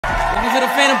Welcome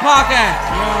to the Fanum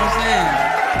Podcast. You know what I'm saying?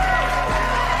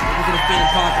 Welcome to the Fanum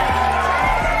Podcast.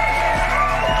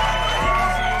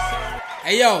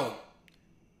 Hey, yo.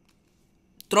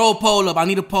 Throw a poll up. I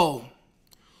need a poll.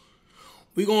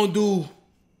 We're going to do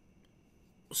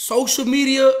social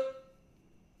media.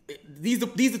 These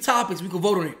are topics. We can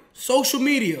vote on it. Social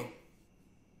media.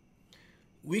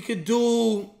 We could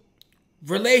do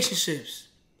relationships.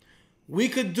 We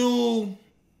could do...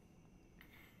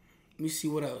 Let me see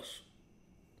what else.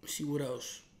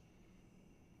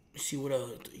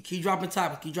 Keep dropping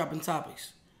topics. Let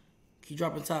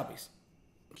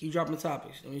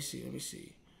me see what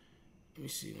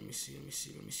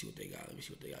they got. Let me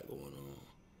see what they got going on.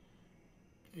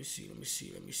 Let me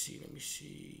see.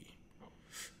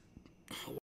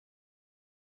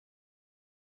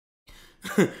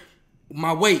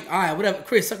 My weight. All right, whatever.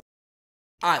 Chris. All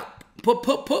right. Put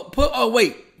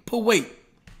weight. Put weight.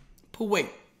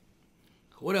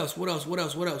 What else?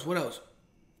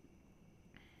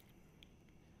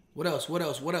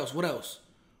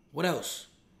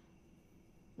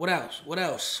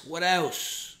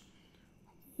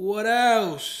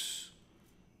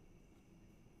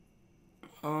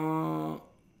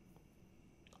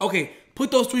 Okay,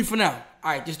 put those three for now.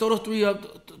 All right, just throw those three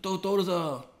up. Throw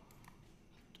those,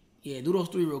 yeah, do those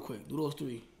three real quick.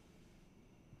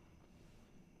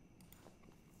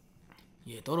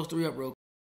 Yeah, throw those three up real quick.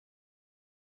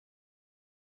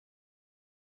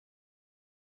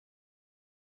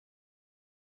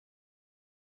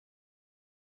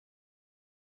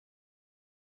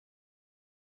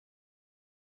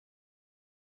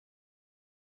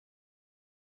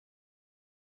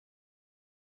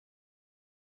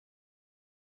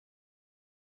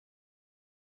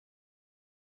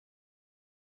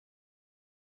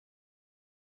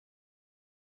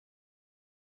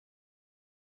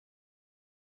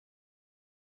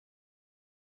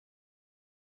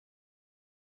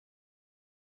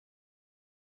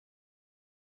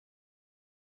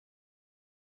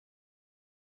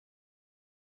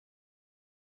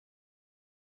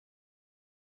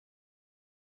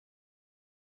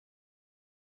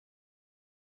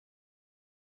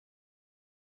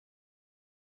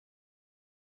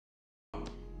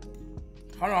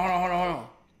 Hold on.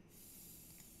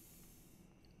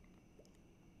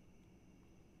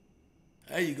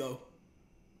 There you go.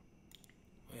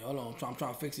 Wait, hold on. I'm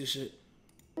trying to fix this shit.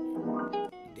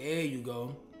 There you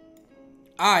go.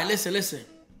 All right, listen.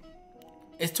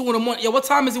 It's 2 in the morning. Yo, what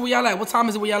time is it where y'all at?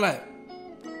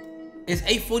 It's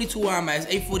 8:42 where I'm at.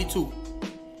 It's 8:42. You know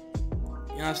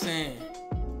what I'm saying?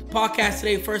 The podcast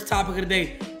today, first topic of the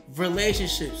day,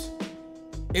 relationships.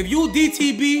 If you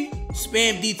DTB,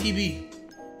 spam DTB.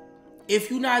 If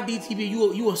you not DTB,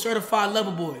 you a certified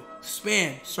lover boy.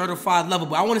 Spam certified lover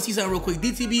boy. I want to see something real quick.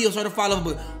 DTB or certified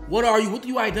lover boy. What are you? What do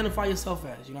you identify yourself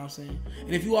as? You know what I'm saying?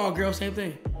 And if you are a girl, same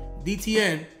thing.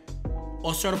 DTN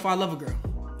or certified lover girl.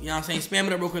 You know what I'm saying? Spam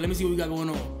it up real quick. Let me see what we got going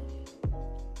on.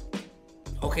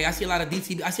 Okay, I see a lot of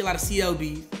DTB. I see a lot of CLBs.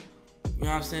 You know what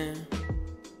I'm saying?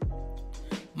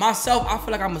 Myself, I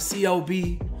feel like I'm a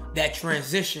CLB that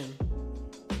transitioned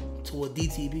to a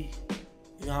DTB.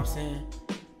 You know what I'm saying?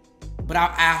 But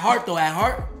at heart,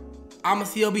 I'm a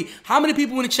CLB. How many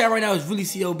people in the chat right now is really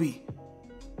CLB?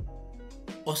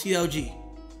 Or CLG?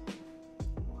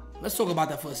 Let's talk about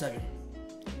that for a second.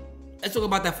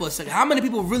 How many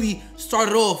people really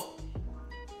started off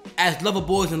as lover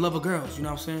boys and lover girls? You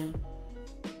know what I'm saying?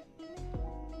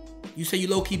 You say you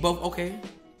low-key both. Okay.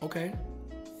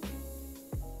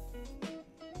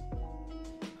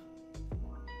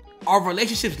 Are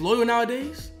relationships loyal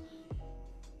nowadays?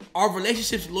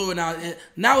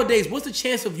 Nowadays, what's the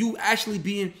chance of you actually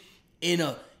being in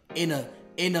a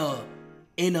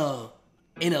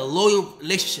loyal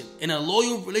relationship?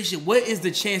 What is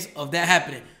the chance of that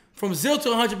happening? From 0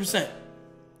 to 100%.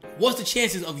 What's the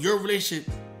chances of your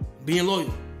relationship being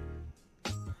loyal?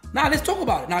 Let's talk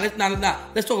about it.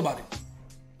 Let's talk about it.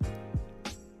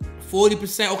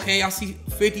 40%, okay, I see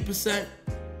 50%.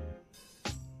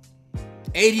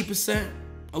 80%,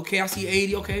 okay, I see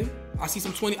 80, okay. I see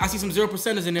some 20, I see some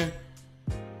 0%ers in there.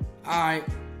 Alright,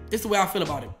 this is the way I feel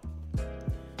about it.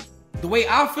 The way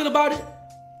I feel about it,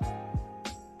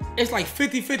 it's like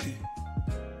 50-50.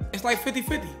 It's like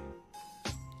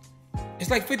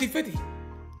 50-50.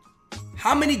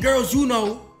 How many girls you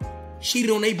know cheated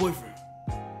on their boyfriend?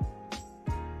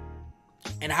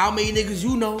 And how many niggas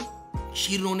you know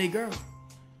cheated on their girl?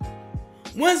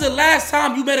 When's the last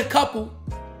time you met a couple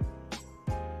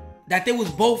that they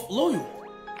was both loyal?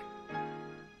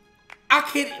 I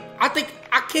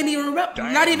can't even remember.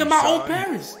 Damn, not even my own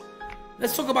parents.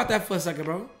 Let's talk about that for a second,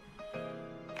 bro.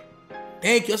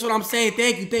 Thank you. That's what I'm saying.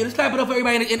 Thank you. Let's clap it up for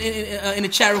everybody in the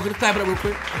chat real quick. Let's clap it up real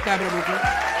quick.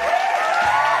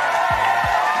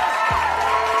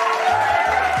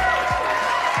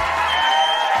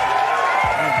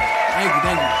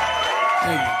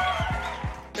 Thank you.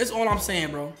 That's all I'm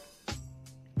saying, bro.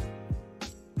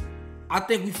 I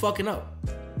think we fucking up.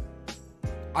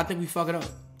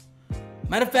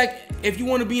 Matter of fact, if you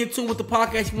want to be in tune with the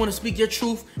podcast, you want to speak your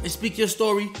truth and speak your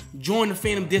story, join the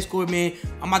Fanum Discord, man.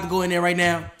 I'm about to go in there right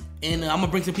now, and I'm going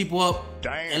to bring some people up,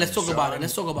 and let's talk about it.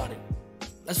 Let's talk about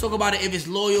it if it's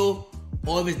loyal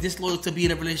or if it's disloyal to be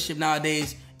in a relationship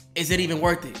nowadays. Is it even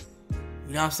worth it?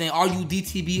 You know what I'm saying? Are you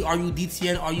DTB? Are you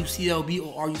DTN? Are you CLB?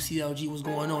 Or are you CLG? What's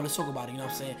going on? Let's talk about it. You know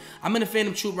what I'm saying? I'm in the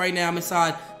Fanum troop right now. I'm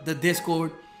inside the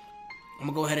Discord. I'm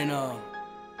going to go ahead and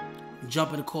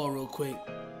jump in the call real quick.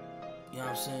 You know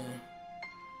what I'm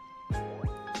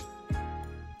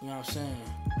saying?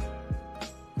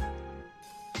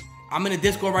 I'm in the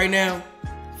Discord right now.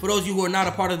 For those of you who are not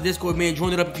a part of the Discord, man,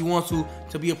 join it up if you want to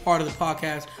be a part of the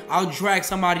podcast. I'll drag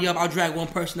somebody up. I'll drag one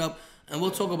person up, and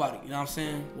we'll talk about it. You know what I'm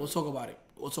saying? We'll talk about it.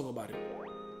 That's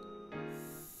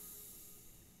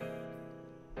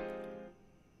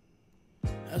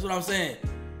what I'm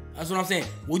saying.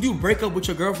 Would you break up with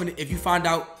your girlfriend if you find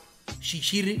out she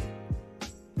cheated?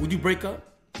 Would you break up?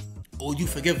 Or would you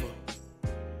forgive her?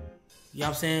 You know what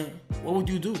I'm saying? What would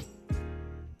you do?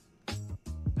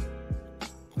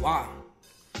 Why?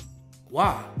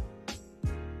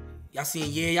 Y'all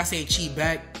saying yeah, y'all saying cheat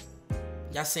back.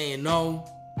 Y'all saying no.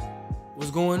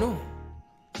 What's going on?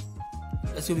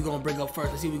 Let's see what we're gonna bring up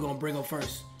first.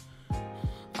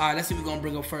 Alright, let's see what we're gonna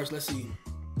bring up first. Let's see.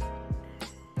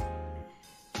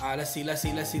 Alright, let's see.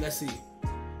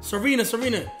 Serena.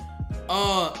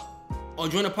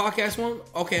 Join the podcast one?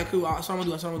 Okay, cool. That's what I'm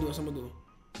gonna do.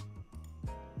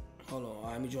 Hold on. All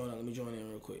right, let me join in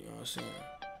real quick. You know what I'm saying?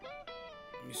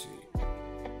 Let me see.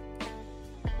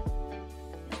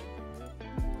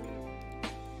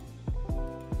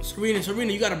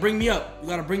 Serena, you gotta bring me up.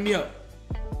 There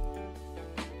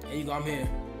you go, I'm here.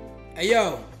 Hey,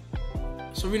 yo.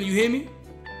 Serena, you hear me?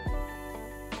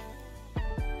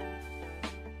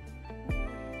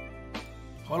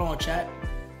 Hold on, chat.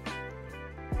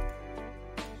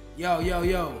 Yo,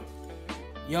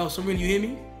 Serena, you hear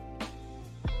me?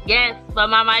 Yes, but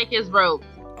my mic is broke.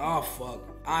 Oh, fuck.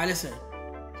 Alright, listen.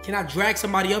 Can I drag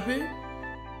somebody up here?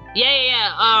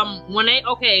 Yeah.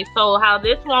 So how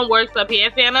this one works up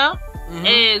here, Fanum,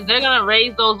 is they're gonna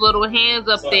raise those little hands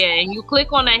up there, and you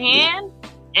click on the hand,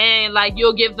 and like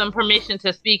you'll give them permission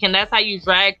to speak, and that's how you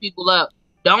drag people up.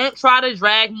 Don't try to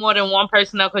drag more than one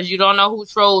person up because you don't know who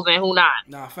trolls and who not.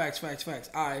 Nah, facts.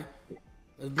 Alright.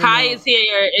 Kai is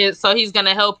here, so he's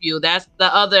gonna help you. That's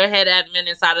the other head admin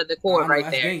inside of the court right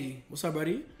there. Gangy. What's up,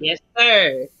 buddy? Yes,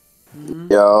 sir.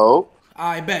 Yo.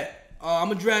 I bet. I'm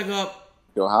gonna drag up.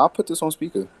 Yo, how I put this on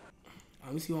speaker?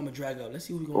 Let me see what I'm gonna drag up. Let's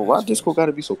see what we're gonna. Well, why Discord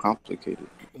gotta be so complicated?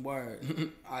 Word.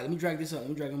 Alright, let me drag this up. Let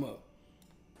me drag him up.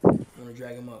 I wanna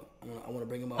drag him up. I wanna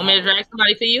bring him up. I'm gonna drag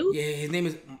somebody for you. Yeah, his name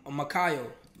is Makayo.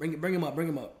 Bring him up.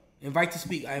 Invite to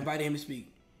speak. I invited him to speak.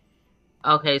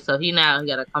 Okay, so he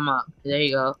gotta come up. There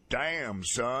you go. Damn,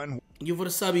 son. You for the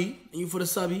subby.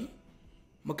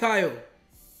 Makayo.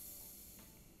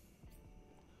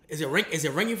 Is it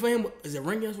ringing for him? Is it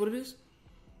ringing? That's what it is?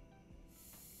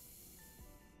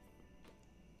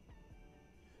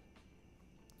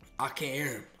 I can't hear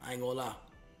him. I ain't gonna lie.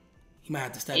 He might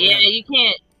have to step down. Yeah, you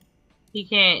can't. He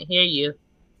can't hear you.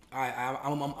 All right,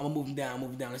 I'm gonna move him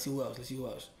down. Let's see who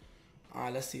else. All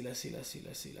right, let's see.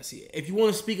 If you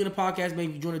want to speak in the podcast,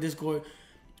 maybe join the Discord.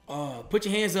 Put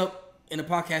your hands up in the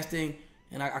podcast thing,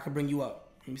 and I can bring you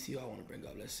up. Let me see who I want to bring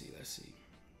up. Let's see. Let's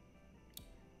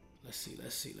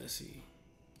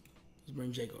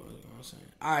bring Draco. You know what I'm saying?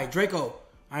 All right, Draco.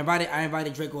 I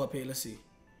invited Draco up here. Let's see.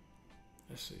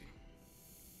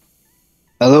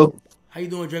 Hello. How you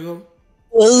doing, Draco?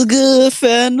 What's good,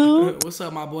 Fanum? What's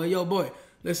up, my boy? Yo, boy.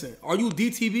 Listen, are you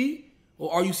DTB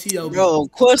or are you CLB? Bro,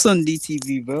 of course I'm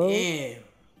DTB, bro. Damn.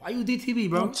 Why you DTB,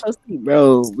 bro? Don't trust me,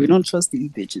 bro. We don't trust these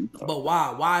bitches, bro. But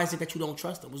why? Why is it that you don't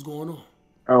trust them? What's going on?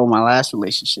 Bro, my last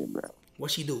relationship, bro.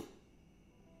 What she do?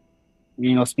 We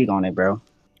ain't gonna speak on it, bro.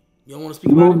 You don't want to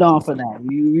speak We about moved it? on from that.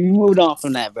 We moved on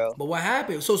from that, bro. But what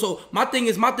happened? So my thing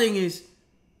is,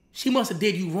 she must have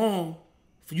did you wrong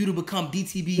for you to become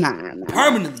DTB Nah.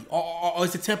 permanently, or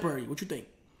it's a temporary. What you think?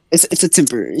 It's a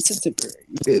temporary. You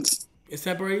feel me? It's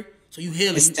temporary. So you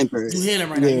healing? It's temporary. You healing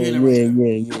right now?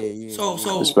 Yeah.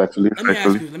 So Respectfully. let me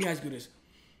ask you this.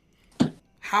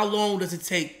 How long does it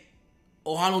take,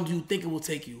 or how long do you think it will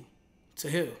take you to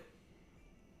heal?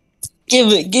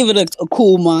 Give it a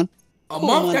cool month. A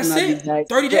month? That's it?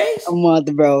 30 days? A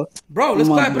month, bro. Bro, let's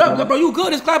clap it up. Bro, you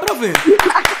good. Let's clap it up for him.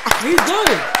 He's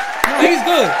good. No, he's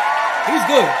good. He's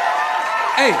good.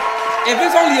 Hey, if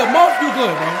it's only a month, you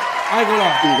good, bro. I ain't gonna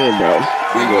lie. You good, bro.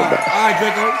 You good, bro. All right,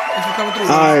 Draco. Thanks for coming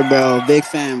through. All right, bro. Big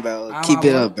fan, bro. Keep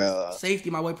it up, bro. Safety,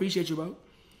 my boy. Appreciate you, bro.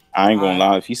 I ain't gonna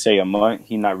lie. If he say a month,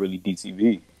 he not really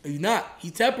DTB. He's not.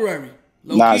 He's temporary.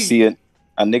 Nah, see it.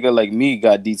 A nigga like me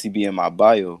got DTB in my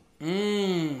bio.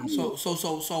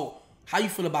 So, how you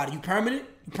feel about it? You permanent?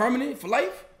 You permanent for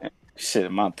life?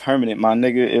 Shit, my permanent, my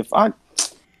nigga. If I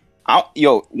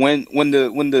when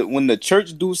the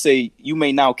church do say you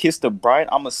may now kiss the bride,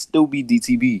 I'ma still be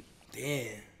DTB. Damn.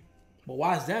 But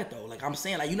why is that though? Like I'm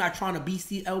saying, like you're not trying to be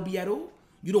CLB at all.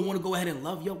 You don't want to go ahead and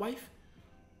love your wife,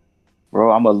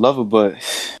 bro. I'm a lover, but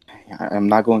I'm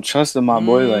not gonna trust her, my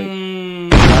boy. Like,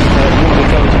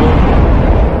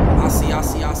 I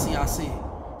see.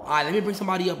 All right, let me bring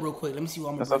somebody up real quick. Let me see what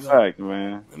I'm gonna bring up. That's a fact,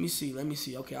 man. Let me see.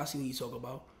 Okay, I see what you talk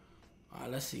about. All right,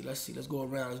 let's see. Let's go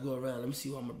around. Let me see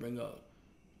what I'm gonna bring up.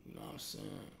 You know what I'm saying?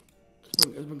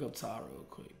 Let's bring up Ty real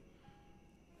quick.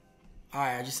 All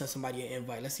right, I just sent somebody an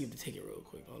invite. Let's see if they take it real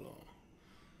quick. Hold on.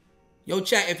 Yo,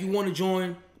 chat, if you want to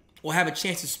join or have a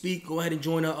chance to speak, go ahead and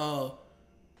join the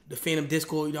Fanum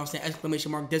Discord. You know what I'm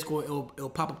saying? ! Discord. It'll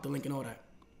pop up the link and all that.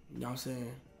 You know what I'm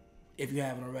saying? If you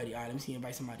haven't already. All right, let me see.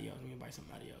 Invite somebody else.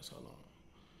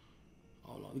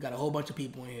 Hold on. We got a whole bunch of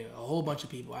people in here. All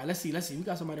right, let's see. We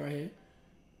got somebody right here.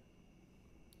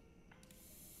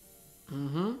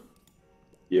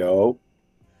 Yo.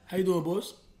 How you doing,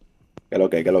 boys? Get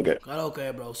okay.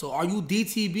 Okay, bro. So are you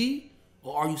DTB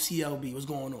or are you CLB? What's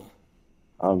going on?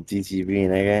 I'm DTB,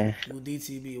 nigga. You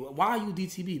DTB. Why are you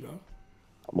DTB, bro?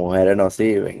 Mujeres no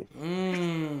sirven.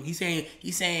 He's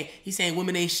saying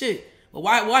women ain't shit. But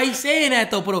why he saying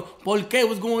that though? Por qué?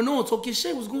 What's going on? Talk your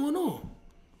shit. What's going on?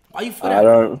 Why you feel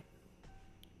that?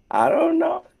 I don't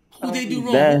know. Who did you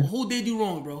wrong? Who did you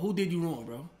wrong, bro? Who did you wrong,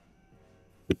 bro?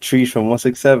 The trees from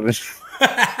 167.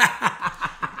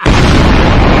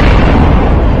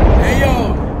 Hey,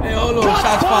 hold on.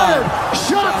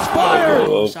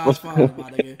 Shots fired,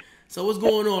 my nigga. So what's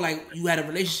going on? Like, you had a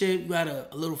relationship? You had a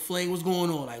little fling? What's going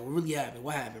on? Like, what really happened?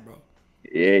 What happened, bro?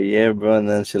 Yeah, bro. And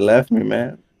then she left me,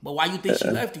 man. But why you think she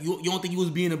left you? You don't think you was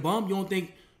being a bum? You don't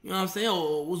think, you know what I'm saying?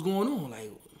 Or what's going on?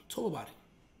 Like, talk about it.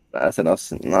 I said,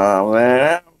 nah,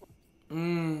 man.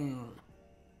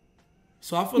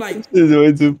 So I feel like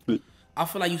you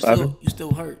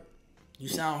still hurt. You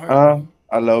sound hurt. Bro.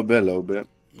 A little bit. A little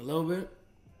bit?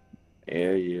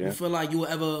 Yeah. You feel like you will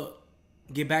ever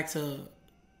get back to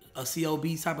a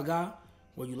CLB type of guy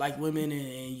where you like women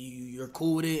and you're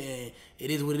cool with it and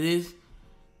it is what it is?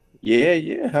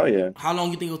 Yeah, hell yeah. How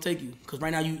long you think it'll take you? Because right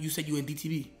now you said you in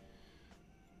DTB.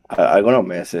 I don't know,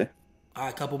 man. Say. All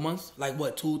right, a couple months? Like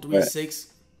what, 2, 3, right. 6?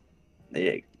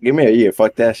 Yeah, give me a year.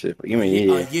 Fuck that shit. Give me a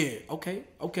year. A year. Okay.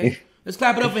 Let's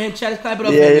clap it up for him, chat. Let's clap it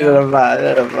up for him. Yeah, the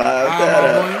vibe.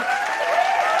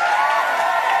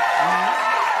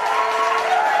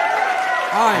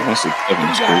 All right. Hold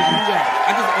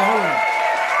on.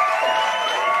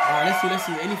 All right, let's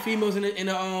see. Any females in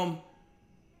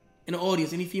the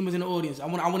audience? Any females in the audience? I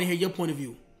want to hear your point of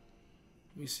view.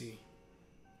 Let me see.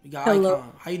 We got Hello.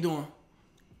 Icon. How you doing?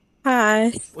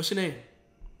 Hi. What's your name?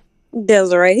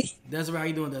 Desiree. How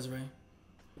you doing, Desiree?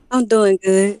 I'm doing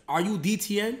good. Are you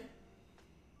DTN?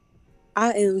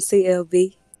 I am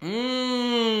CLB.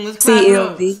 Let's clap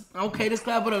CLB. it up. Okay, let's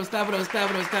clap it up.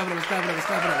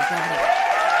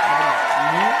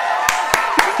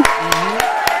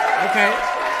 Okay.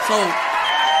 So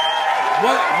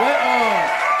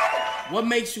what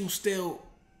makes you still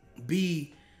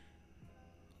be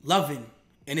loving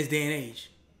in this day and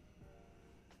age?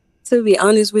 To be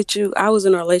honest with you, I was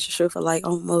in a relationship for like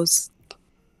almost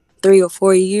 3 or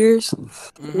 4 years.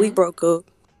 We broke up.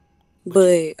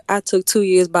 But I took 2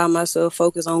 years by myself,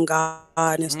 focused on God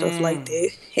and stuff like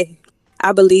that. Hey,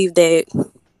 I believe that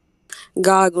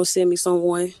God gonna send me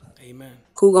someone Amen.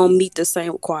 Who gonna meet the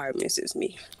same requirements as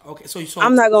me. Okay, so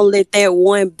I'm not gonna let that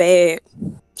one bad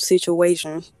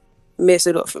situation mess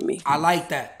it up for me. I like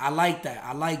that.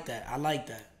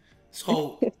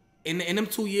 So in them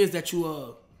 2 years that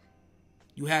you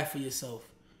had for yourself,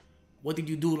 what did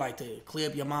you do like to clear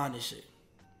up your mind and shit?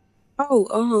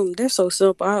 Oh, that's so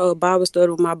simple. I Bible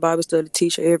study with my Bible study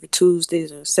teacher every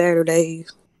Tuesdays and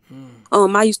Saturdays.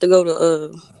 I used to go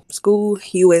to school,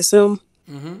 USM.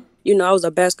 You know, I was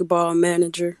a basketball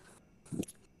manager.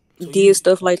 So did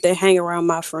stuff like that, hang around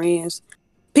my friends.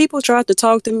 People tried to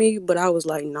talk to me, but I was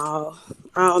like, nah.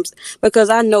 Because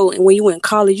I know when you in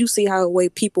college, you see how the way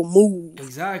people move.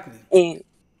 Exactly. And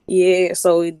Yeah,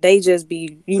 so they just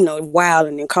be,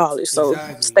 wilding in college. So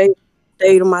Exactly.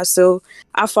 stay to myself.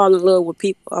 I fall in love with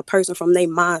a person from their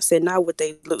mindset, not what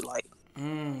they look like.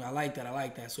 I like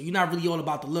that. So you're not really all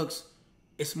about the looks.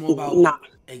 It's more about Nah.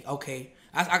 okay.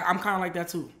 I'm kind of like that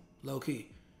too, low key.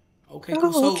 Okay,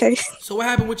 cool. Oh, okay. So what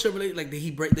happened with your relationship? Like, did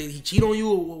he cheat on you,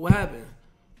 or what happened?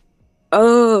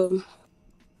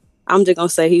 I'm just gonna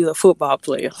say he's a football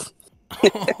player.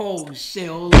 Oh shit!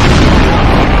 Hold on.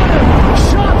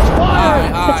 Shots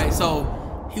fired. All right. So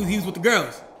he was with the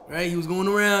girls, right? He was going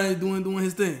around and doing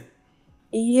his thing.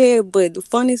 Yeah, but the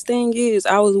funniest thing is,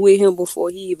 I was with him before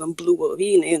he even blew up.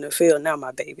 He in the NFL now,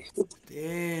 my baby.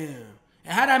 Damn.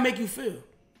 And how did that make you feel?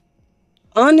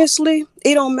 Honestly,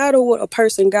 it don't matter what a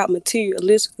person got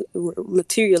materialistic.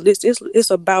 It's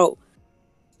about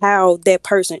how that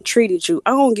person treated you.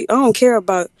 I don't care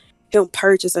about him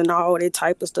purchasing all that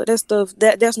type of stuff.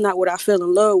 That's not what I fell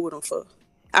in love with him for.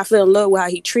 I fell in love with how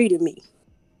he treated me.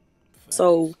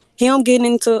 So him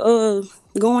getting into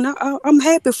going out, I'm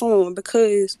happy for him,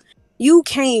 because you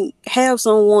can't have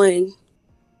someone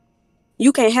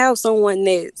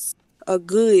that's a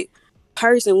good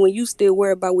person when you still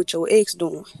worry about what your ex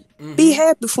doing. Be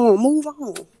happy for him. Move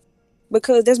on,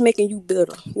 because that's making you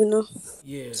better.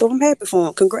 Yeah. So I'm happy for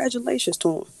him. Congratulations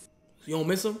to him. You don't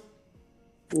miss him?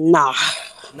 Nah.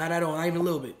 Not at all. Not even a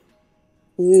little bit.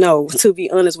 No, to be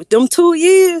honest, with them 2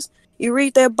 years, you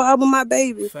read that Bible, my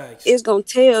baby. Facts. It's gonna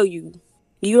tell you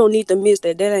don't need to miss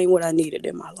that. That ain't what I needed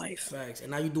in my life. Facts.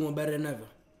 And now you doing better than ever.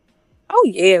 Oh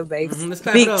yeah, baby. Let's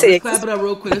clap Big it up. text. Let's clap it up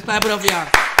real quick. Let's clap it up for y'all.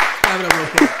 Clap it up real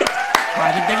quick. All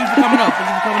right, thank you for coming up.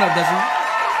 Destiny.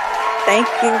 Thank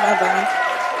you. Bye bye.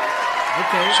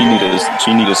 Okay.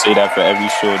 She need to say that for every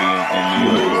shorty in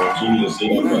New York. She need to say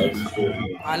that for every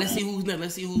shorty. All right, let's see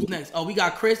who's next. Oh, we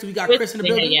got Chris. We got Chris in the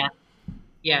building.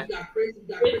 Yeah.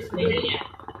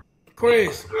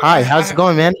 Chris. Hi, how's it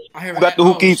going, man? Who got the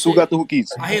hookies? Who got the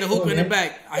hookies? I hear the hookah in the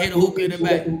back.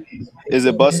 Is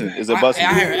it bussing?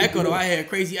 I hear an echo though. I hear a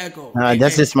crazy echo.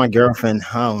 That's just my girlfriend.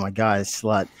 Oh my god,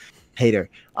 slut, hater.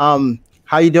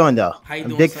 How you doing though?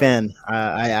 I'm a big fan.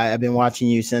 I've been watching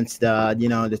you since the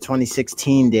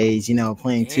 2016 days.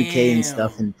 Playing 2K and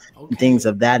stuff and things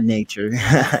of that nature.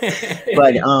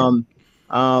 But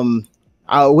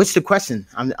what's the question?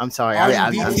 I'm sorry.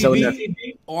 I'm so nervous.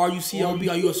 Or are you CLB?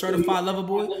 Are you a certified lover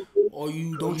boy? Or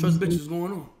you don't trust bitches? What's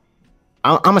going on?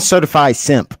 I'm a certified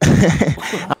simp.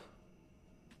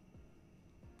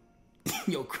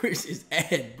 Yo, Chris is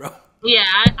Ed, bro. Yeah,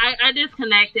 I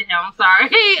disconnected him. Sorry.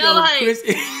 Yo, Chris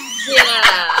is...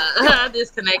 I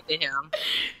disconnected him.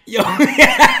 Yo.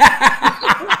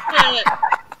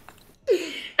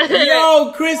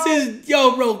 Yo, Chris is...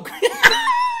 Yo, bro.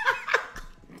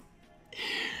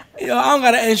 Yo, I don't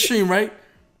got an end stream, right?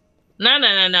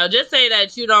 No. Just say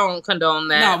that you don't condone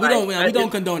that. No, we don't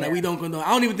condone that. We don't condone. I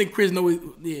don't even think Chris knows.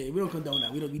 Yeah, we don't condone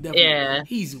that. We definitely. Yeah.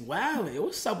 He's wild.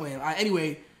 What's up with him?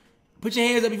 Anyway, put your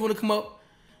hands up if you want to come up.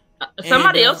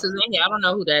 Somebody else is in here. I don't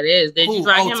know who that is. Did you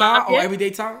drag him Tom? up here? Everyday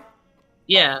Tom?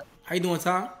 Yeah. How you doing,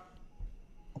 Tom?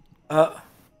 How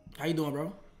you doing,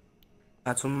 bro?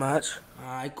 Not too much. All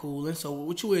right, cool. And so,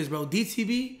 what you is, bro?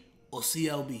 DTB or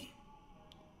CLB?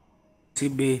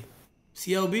 TB.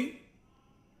 CLB?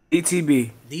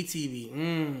 DTB.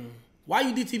 DTB. Why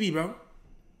you DTB, bro?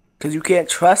 Cause you can't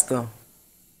trust them.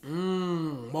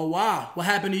 Well, why? What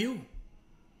happened to you?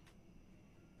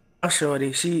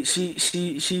 Shorty, she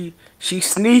sneaky.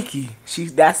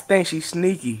 That's the thing. She's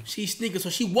sneaky. She's sneaky.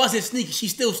 So she wasn't sneaky.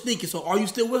 She's still sneaky. So are you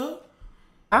still with her?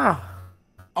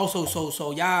 Oh,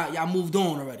 so y'all moved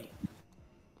on already.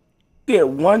 Get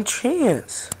one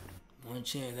chance. One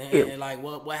chance. And like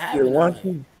what happened? Get one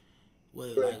chance.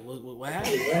 What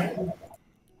happened?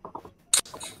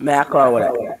 Man, I call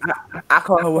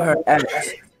her with her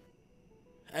ex.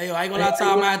 Hey, yo, I ain't gonna lie,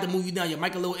 Tom. I have to move you down. Your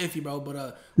mic a little iffy, bro.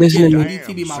 But listen to me.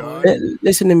 DTB, my boy.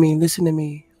 Listen to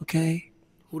me, okay?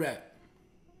 Who that?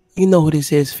 You know who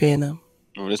this is, Fanum.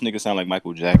 Bro, this nigga sound like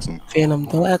Michael Jackson. Fanum,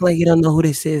 don't act like you don't know who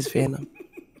this is, Fanum.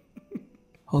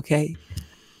 Okay?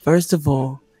 First of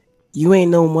all, you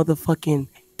ain't no motherfucking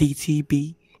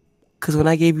DTB. Because when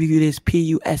I gave you this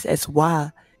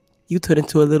PUSSY, you turned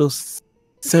into a little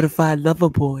certified lover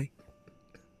boy.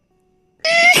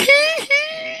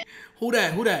 Who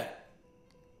that?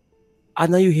 I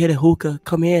know you hear the hookah.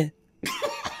 Come here.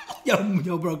 Yo,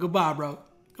 bro. Goodbye, bro.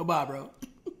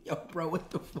 Yo, bro, what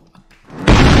the fuck?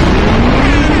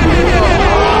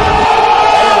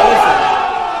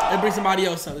 Let's bring somebody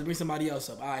else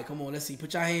up. All right, come on. Let's see.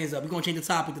 Put your hands up. We're going to change the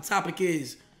topic. The topic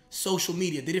is social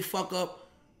media. Did it fuck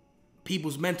up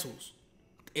people's mentals?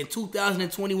 In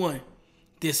 2021,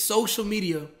 did social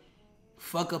media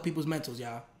fuck up people's mentals,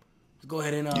 y'all? Go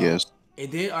ahead and Yes.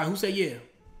 It did. All right, who said yeah?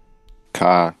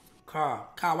 Kai. Carl,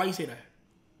 why you say that?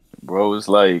 Bro, it's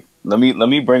like let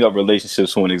me bring up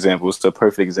relationships for an example. It's the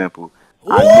perfect example. Ooh,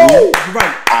 you're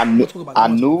right. I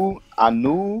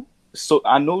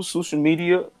know social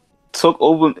media took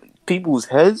over people's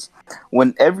heads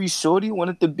when every shorty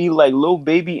wanted to be like Lil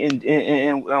Baby and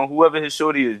whoever his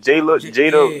shorty is,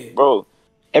 Jada, yeah. bro.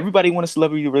 Everybody want a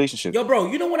celebrity relationship. Yo,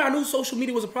 bro, you know when I knew social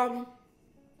media was a problem?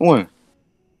 When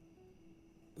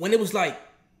it was like,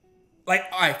 all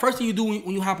right, first thing you do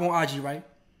when you hop on IG, right?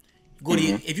 Go to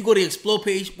if you go to the explore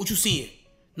page, what you seeing?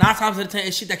 9 times out of 10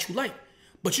 is shit that you like.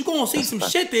 But you gonna see some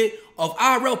shit there of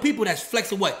IRL people that's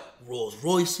flexing what? Rolls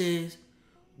Royces,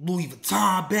 Louis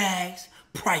Vuitton bags,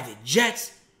 private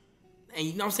jets. And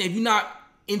you know what I'm saying? If you're not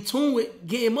in tune with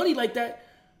getting money like that,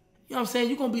 you know what I'm saying?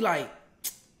 You're gonna be like,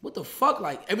 what the fuck?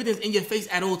 Like, everything's in your face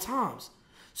at all times.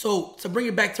 So, to bring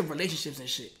it back to relationships and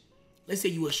shit, let's say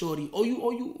you a shorty, or you,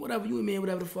 whatever, you a man,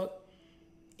 whatever the fuck,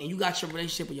 and you got your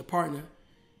relationship with your partner,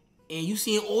 and you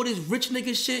seeing all this rich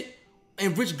nigga shit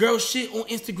and rich girl shit on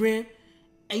Instagram,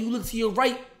 and you look to your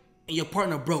right, and your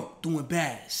partner broke, doing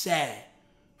bad, sad.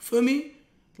 Feel me?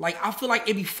 Like, I feel like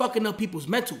it be fucking up people's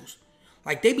mentals.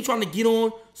 Like, they be trying to get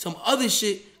on some other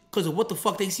shit because of what the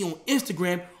fuck they see on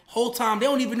Instagram. Whole time, they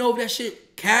don't even know if that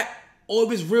shit cat or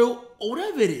if it's real or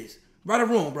whatever it is. Right or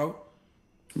wrong, bro?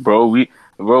 Bro,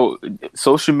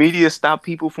 social media stop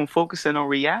people from focusing on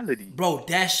reality. Bro,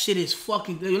 that shit is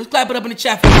fucking good. Let's clap it up in the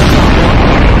chat for Bro,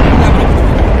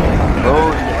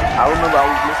 I remember I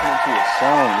was listening to a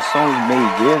song. The song was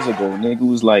made years ago. Nigga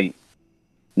was like,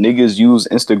 niggas use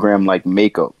Instagram like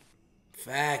makeup.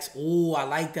 Facts. Ooh, I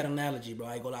like that analogy, bro.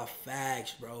 I ain't gonna lie.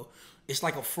 Facts, bro. It's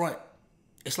like a front.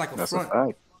 It's like a That's front. A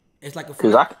fact. It's like a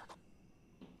front.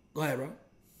 Go ahead, bro.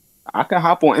 I can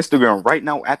hop on Instagram right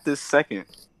now at this second.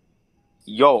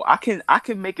 Yo, I can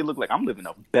make it look like I'm living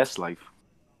the best life.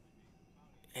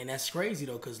 And that's crazy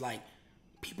though, cause like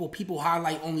people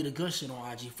highlight only the good shit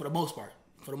on IG for the most part.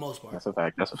 That's a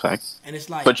fact. And it's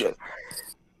like, but yeah,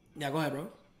 go ahead, bro.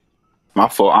 My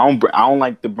fault. I don't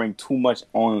like to bring too much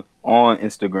on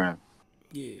Instagram.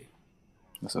 Yeah.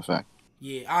 That's a fact.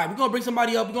 Yeah. All right, we're gonna bring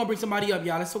somebody up.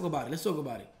 Y'all. Let's talk about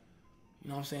it. You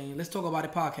know what I'm saying? Let's talk about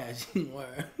it podcast. All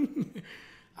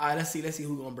right, let's see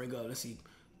who we're gonna bring up. Let's see. You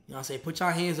know what I'm saying? Put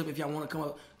y'all hands up if y'all wanna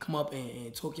come up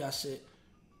and talk y'all shit.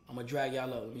 I'm gonna drag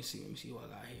y'all up. Let me see what I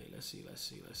got here. Let's see.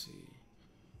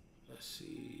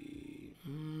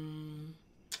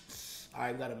 All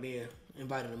right, we got a mayor.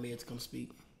 Invited a mayor to come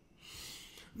speak.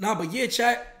 Nah, but yeah,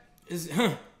 chat is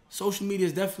social media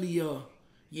is definitely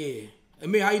yeah.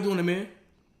 Amir, how you doing, Amir?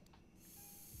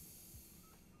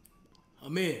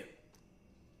 Amir,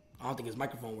 I don't think his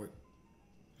microphone worked.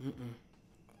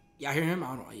 Y'all hear him?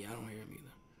 I don't hear him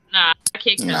either. Nah, I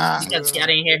kicked him because I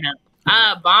didn't hear him.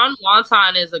 Bon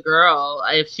Wonton is a girl.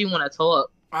 If she want to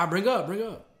talk, all right, bring up.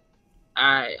 All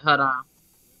right, hold on.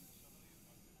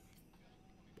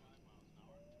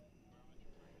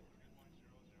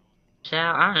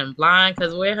 Child, I am blind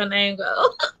because where her name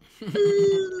go?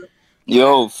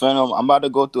 Yo, Fanum, I'm about to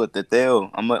go through a teteo.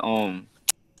 I'm gonna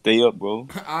stay up, bro.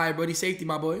 All right, buddy, safety,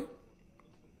 my boy.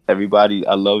 Everybody,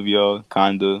 I love y'all.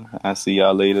 Kinda. I see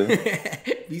y'all later.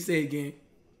 Be safe, gang.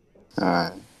 All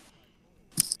right.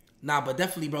 Nah, but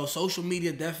definitely, bro. Social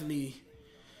media definitely.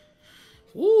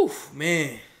 Woof,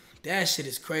 man, that shit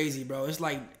is crazy, bro. It's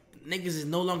like niggas is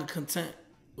no longer content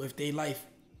with their life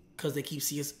because they keep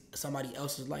seeing somebody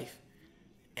else's life,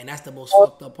 and that's the most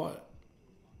fucked up part.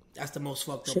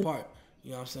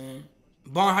 You know what I'm saying?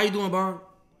 Bon, how you doing, Bon?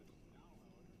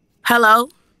 Hello.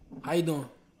 How you doing?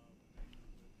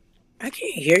 I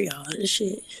can't hear y'all. This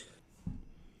shit.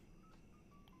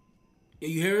 Yeah,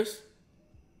 you hear us?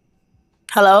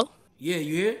 Hello. Yeah,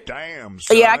 you hear? Damn,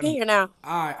 son. Yeah, I can hear now.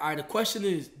 All right. The question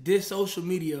is, did social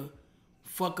media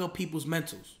fuck up people's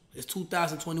mentals? It's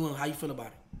 2021. How you feel about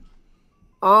it?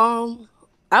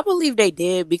 I believe they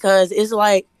did because it's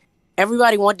like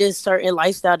everybody want this certain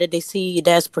lifestyle that they see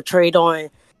that's portrayed on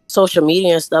social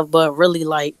media and stuff, but really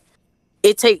like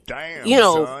it take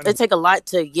it take a lot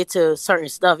to get to certain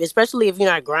stuff, especially if you're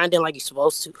not grinding like you're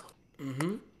supposed to.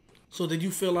 Mm-hmm. So did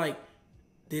you feel like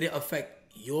did it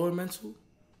affect your mental?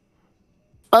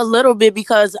 A little bit,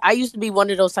 because I used to be one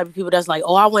of those type of people that's like,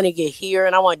 oh, I want to get here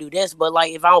and I want to do this, but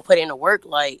like if I don't put in the work,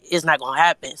 like it's not gonna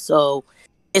happen. So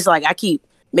it's like I keep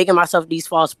making myself these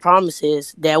false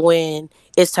promises that when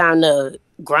it's time to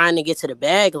grind and get to the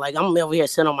bag, like I'm over here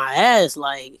sitting on my ass,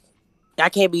 like I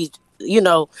can't be,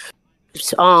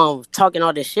 talking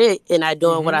all this shit and not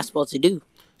doing what I'm supposed to do.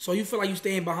 So you feel like you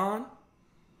staying behind?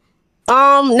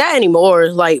 Not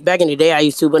anymore. Like back in the day I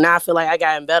used to, but now I feel like I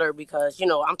gotten better because, you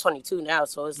know, I'm 22 now,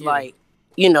 so it's like,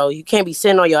 you know, you can't be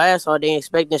sitting on your ass all day and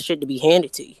expecting shit to be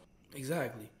handed to you.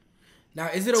 Exactly. Now,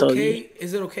 is it okay?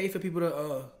 Is it okay for people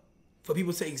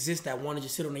to exist that want to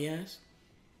just sit on their ass?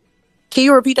 Can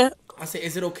you repeat that? I say,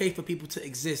 is it okay for people to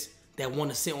exist that want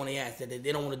to sit on their ass, that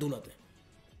they don't want to do nothing?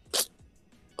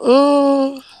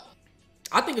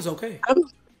 I think it's okay.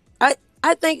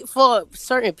 I think for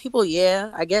certain people,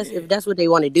 I guess if that's what they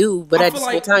want to do, but at the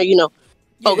same time, you know.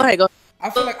 Oh, go ahead, go. I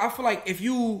feel like if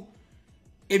you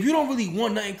don't really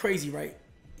want nothing crazy, right?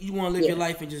 You want to live your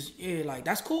life and just like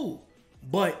that's cool.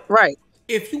 But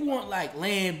if you want like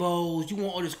Lambos, you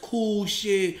want all this cool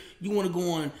shit, you want to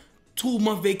go on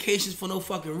 2-month vacations for no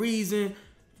fucking reason,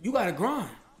 you gotta grind.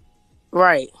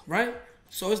 Right.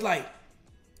 So it's like,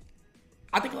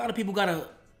 I think a lot of people got a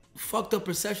fucked up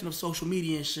perception of social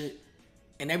media and shit,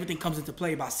 and everything comes into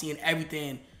play by seeing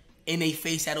everything in their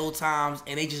face at all times,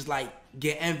 and they just like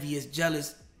get envious,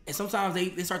 jealous, and sometimes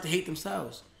they start to hate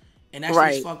themselves. And that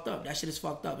shit is fucked up. That shit is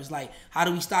fucked up. It's like, how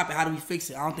do we stop it? How do we fix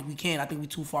it? I don't think we can. I think we're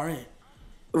too far in.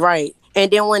 Right.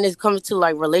 And then when it comes to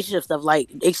like relationship stuff, like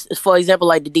for example,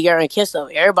 like the DR and Ken stuff,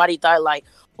 everybody thought like,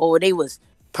 oh, they was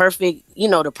perfect, you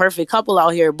know, the perfect couple out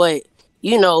here. But,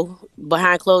 you know,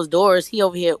 behind closed doors, he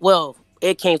over here, well,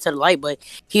 it came to the light, but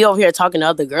he over here talking to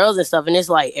other girls and stuff. And it's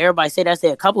like, everybody say that's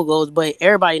their couple goals, but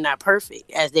everybody not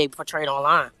perfect as they portrayed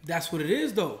online. That's what it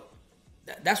is, though.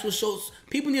 That's what shows.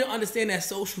 People need to understand that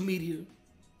social media,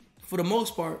 for the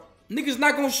most part, niggas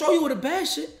not gonna show you all the bad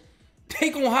shit.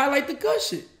 They gonna highlight the good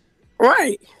shit.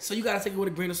 Right. So you gotta take it with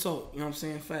a grain of salt. You know what I'm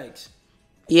saying? Facts.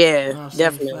 Yeah, you know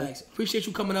definitely. Facts. Appreciate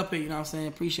you coming up here. You know what I'm saying?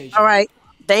 Appreciate you. All right.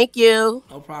 Thank you.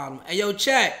 No problem. Hey, yo,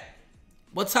 chat.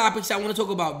 What topics y'all want to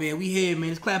talk about, man? We here, man.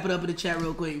 Let's clap it up in the chat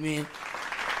real quick, man. You know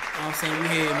what I'm saying? We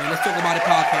here, man. Let's talk about the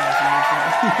podcast. You know what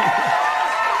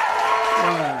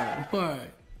I'm saying? All right.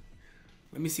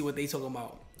 Let me see what they talking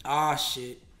about. Ah,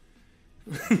 shit.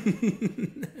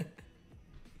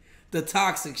 The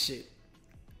toxic shit.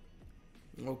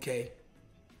 Okay.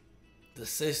 The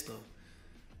system.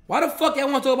 Why the fuck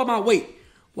y'all want to talk about my weight?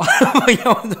 Why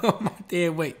y'all want to talk about my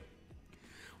damn weight?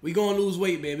 We gonna lose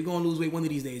weight, man. We gonna lose weight one of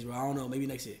these days, bro. I don't know. Maybe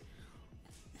next year.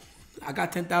 I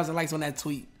got 10,000 likes on that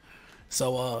tweet.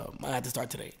 So, might have to start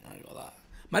today. I ain't gonna lie.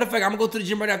 Matter of fact, I'm gonna go to the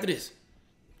gym right after this.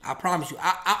 I promise you.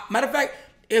 Matter of fact,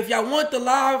 if y'all want the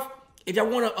live, if y'all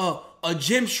want a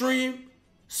gym stream,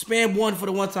 spam 1 for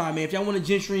the one time, man. If y'all want a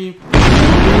gym stream.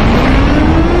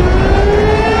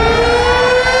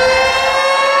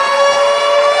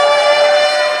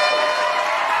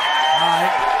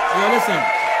 Alright. Yo, listen.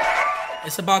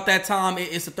 It's about that time.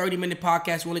 It's a 30-minute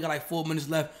podcast. We only got like 4 minutes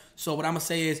left. So what I'm going to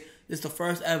say is, this is the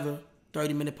first ever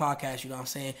 30-minute podcast, you know what I'm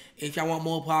saying? If y'all want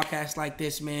more podcasts like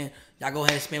this, man, y'all go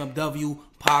ahead and spam up W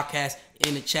podcast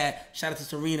in the chat. Shout out to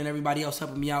Serena and everybody else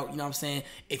helping me out, you know what I'm saying?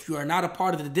 If you are not a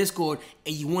part of the Discord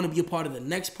and you want to be a part of the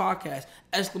next podcast,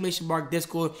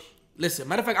 !Discord. Listen,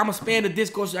 matter of fact, I'm going to spam the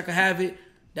Discord so y'all can have it.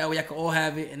 That way y'all can all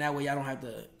have it, and that way y'all don't have to,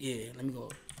 let me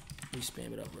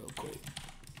spam it up real quick.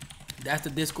 That's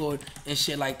the Discord and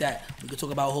shit like that. We can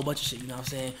talk about a whole bunch of shit, you know what I'm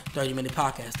saying? 30-minute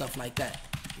podcast, stuff like that.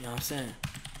 You know what I'm saying?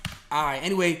 All right,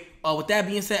 anyway, with that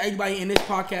being said, everybody in this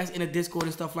podcast, in the Discord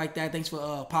and stuff like that, thanks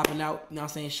for popping out, you know what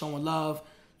I'm saying, showing love,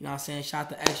 you know what I'm saying, shout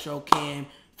out to Extra, Cam,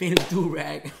 Fanum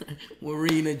Durag,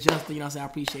 Maureen and Justin, you know what I'm saying, I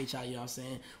appreciate y'all, you know what I'm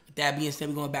saying. With that being said,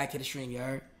 we're going back to the stream, you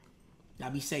heard?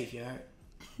 Y'all be safe, you heard?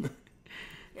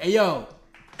 Hey, yo.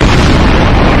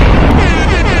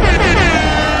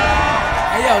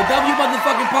 Hey, yo, W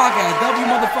motherfucking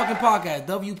podcast,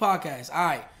 W podcast, all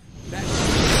right. Back.